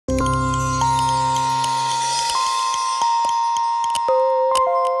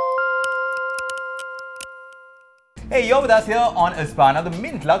Hey, you're with us here on Aspana. The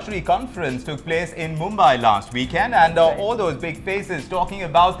Mint Luxury Conference took place in Mumbai last weekend, and all those big faces talking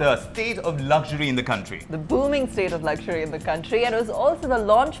about the state of luxury in the country. The booming state of luxury in the country, and it was also the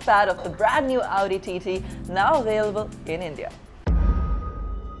launch pad of the brand new Audi TT, now available in India.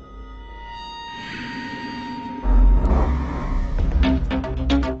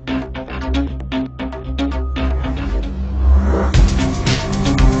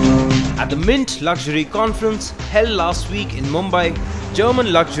 At the Mint Luxury Conference held last week in Mumbai,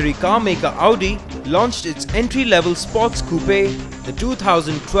 German luxury car maker Audi launched its entry-level sports coupe, the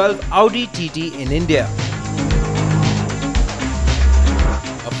 2012 Audi TT in India.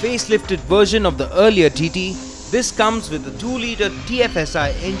 A facelifted version of the earlier TT, this comes with a 2-liter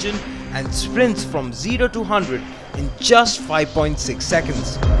TFSI engine and sprints from 0 to 100 in just 5.6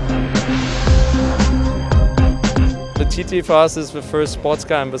 seconds. The TT for us is the first sports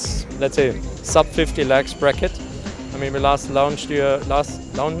car in this, let's say, sub 50 lakhs bracket. I mean, we last year we launched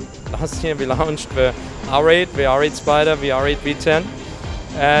the R8, the R8 Spider, the R8 V10,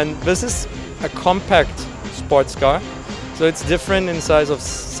 and this is a compact sports car. So it's different in size, of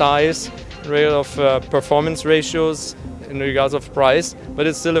performance ratios, in regards of price, but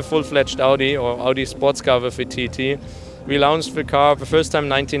it's still a full-fledged Audi or Audi sports car with a TT. We launched the car the first time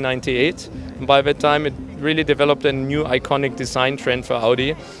in 1998, and by that time it really developed a new iconic design trend for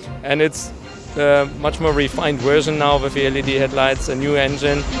Audi, and it's a much more refined version now with the LED headlights, a new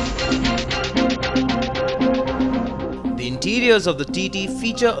engine. The interiors of the TT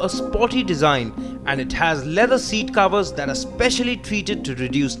feature a sporty design, and it has leather seat covers that are specially treated to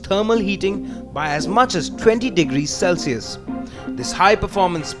reduce thermal heating by as much as 20 degrees Celsius. This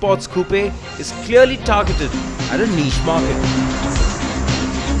high-performance sports coupe is clearly targeted at a niche market.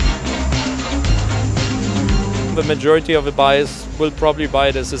 The majority of the buyers will probably buy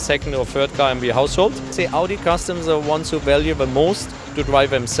it as a second or third car in the household. Say Audi customers are the ones who value the most to drive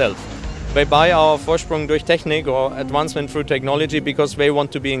themselves. They buy our Vorsprung durch Technik or advancement through technology because they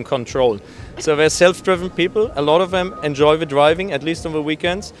want to be in control. So they're self-driven people. A lot of them enjoy the driving, at least on the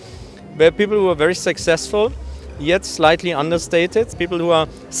weekends. They're people who are very successful, yet slightly understated. People who are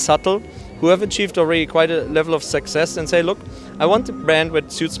subtle, who have achieved already quite a level of success and say, look, I want a brand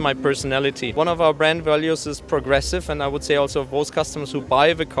that suits my personality. One of our brand values is progressive, and I would say also those customers who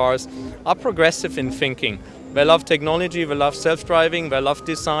buy the cars are progressive in thinking. They love technology, they love self-driving, they love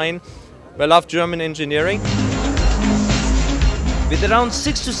design, they love German engineering. With around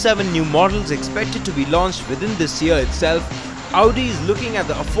 6 to 7 new models expected to be launched within this year itself, Audi is looking at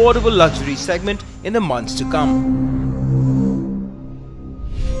the affordable luxury segment in the months to come.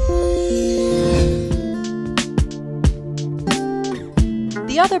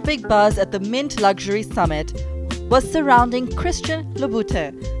 The other big buzz at the Mint Luxury Summit was surrounding Christian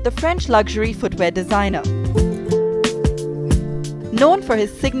Louboutin, the French luxury footwear designer. Known for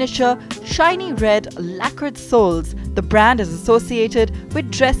his signature shiny red lacquered soles, the brand is associated with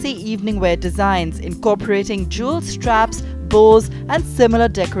dressy evening wear designs incorporating jewel straps, bows and similar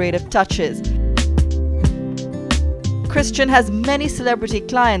decorative touches. Christian has many celebrity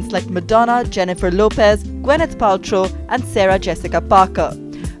clients like Madonna, Jennifer Lopez, Gwyneth Paltrow and Sarah Jessica Parker.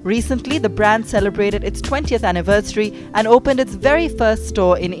 Recently, the brand celebrated its 20th anniversary and opened its very first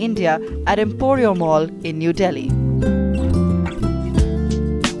store in India at Emporio Mall in New Delhi.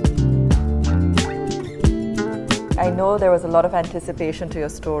 I know there was a lot of anticipation to your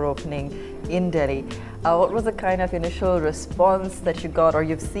store opening in Delhi. What was the kind of initial response that you got or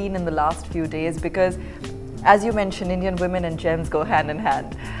you've seen in the last few days? Because as you mentioned, Indian women and gems go hand in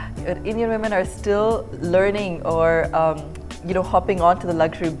hand. Indian women are still learning or hopping onto the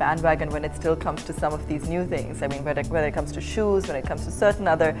luxury bandwagon when it still comes to some of these new things. I mean, whether it comes to shoes, when it comes to certain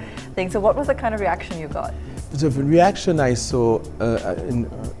other things. So what was the kind of reaction you got? The reaction I saw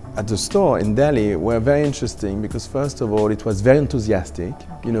at the store in Delhi were very interesting because first of all it was very enthusiastic.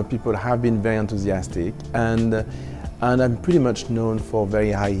 You know, people have been very enthusiastic, and I'm pretty much known for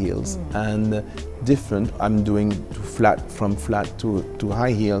very high heels and different. I'm doing from flat to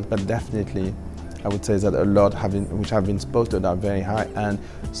high heels, but definitely I would say that a lot which have been spotted are very high, and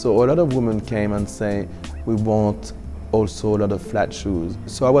so a lot of women came and say we want also a lot of flat shoes.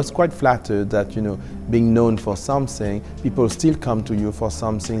 So I was quite flattered that, you know, being known for something, people still come to you for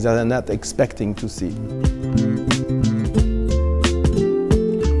something that they're not expecting to see.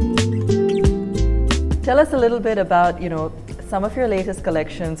 Tell us a little bit about, some of your latest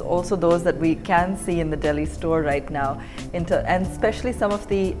collections, also those that we can see in the Delhi store right now, and especially some of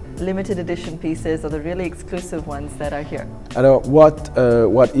the limited edition pieces or the really exclusive ones that are here.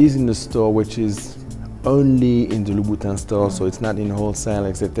 What is in the store, which is only in the Louboutin store, so it's not in wholesale,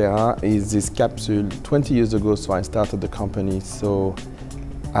 etc. Is this capsule 20 years ago, so I started the company. So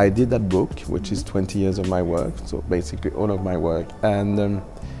I did that book, which is 20 years of my work, so basically all of my work. And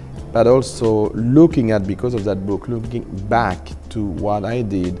but also looking at, because of that book, looking back to what I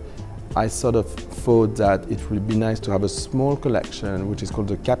did, I sort of thought that it would be nice to have a small collection, which is called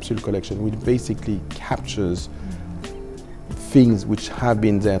the capsule collection, which basically captures things which have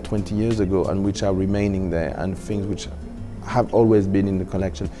been there 20 years ago and which are remaining there, and things which have always been in the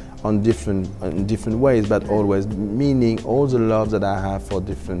collection in different ways, but always meaning all the love that I have for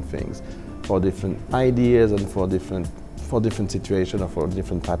different things, for different ideas, and for different situations or for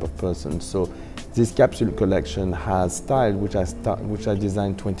different type of person. So this capsule collection has styles which I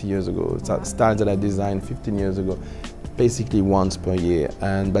designed 20 years ago, styles that I designed 15 years ago, basically once per year,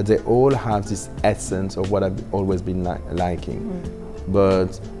 but they all have this essence of what I've always been liking.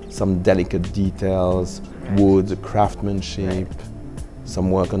 But some delicate details, wood, craftsmanship,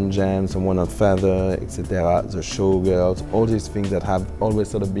 some work on gems, some work on feather, etc. The showgirls, all these things that have always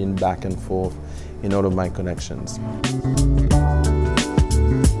sort of been back and forth in all of my collections.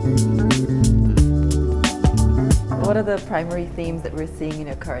 What are the primary themes that we're seeing in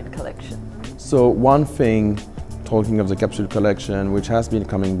your current collection? So one thing, talking of the capsule collection, which has been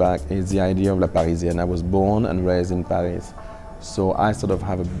coming back, is the idea of La Parisienne. I was born and raised in Paris, so I sort of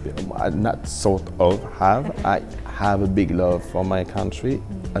have I have a big love for my country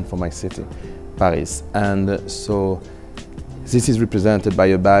and for my city, Paris. And so this is represented by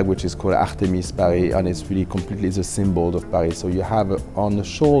a bag which is called Artemis Paris, and it's really completely the symbol of Paris. So you have on the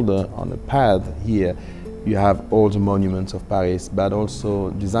shoulder, on the pad here, you have all the monuments of Paris, but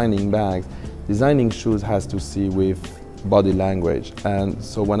also designing bags. Designing shoes has to see with body language, and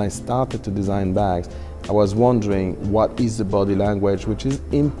so when I started to design bags, I was wondering what is the body language, which is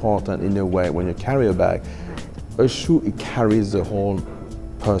important in a way. When you carry a bag, a shoe, it carries the whole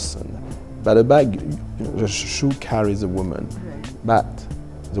person, but a bag, the shoe carries a woman, but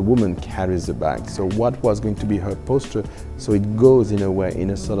the woman carries the bag. So what was going to be her posture? So it goes in a way, in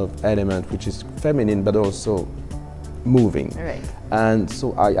a sort of element which is feminine but also moving. Right. And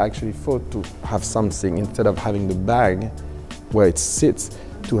so I actually thought to have something, instead of having the bag where it sits,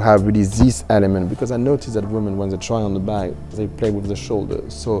 to have really this element, because I noticed that women, when they try on the bag, they play with the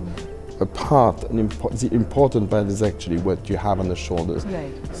shoulders. So the important part is actually what you have on the shoulders.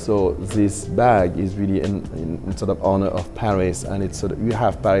 Right. So this bag is really in sort of honor of Paris, and it's sort of, you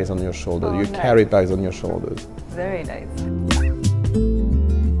have Paris on your shoulder, you nice. carry Paris on your shoulders. Very nice.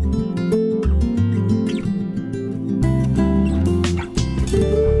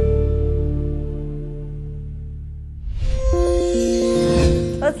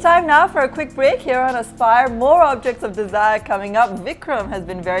 It's time now for a quick break here on Aspire. More objects of desire coming up. Vikram has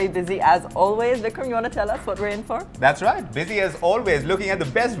been very busy as always. Vikram, you want to tell us what we're in for? That's right. Busy as always, looking at the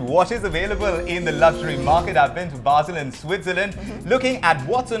best watches available in the luxury market. I've been to Basel in Switzerland, looking at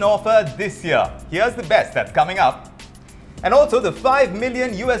what's on offer this year. Here's the best that's coming up. And also the $5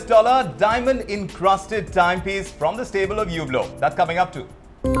 million diamond encrusted timepiece from the stable of Hublot. That's coming up too.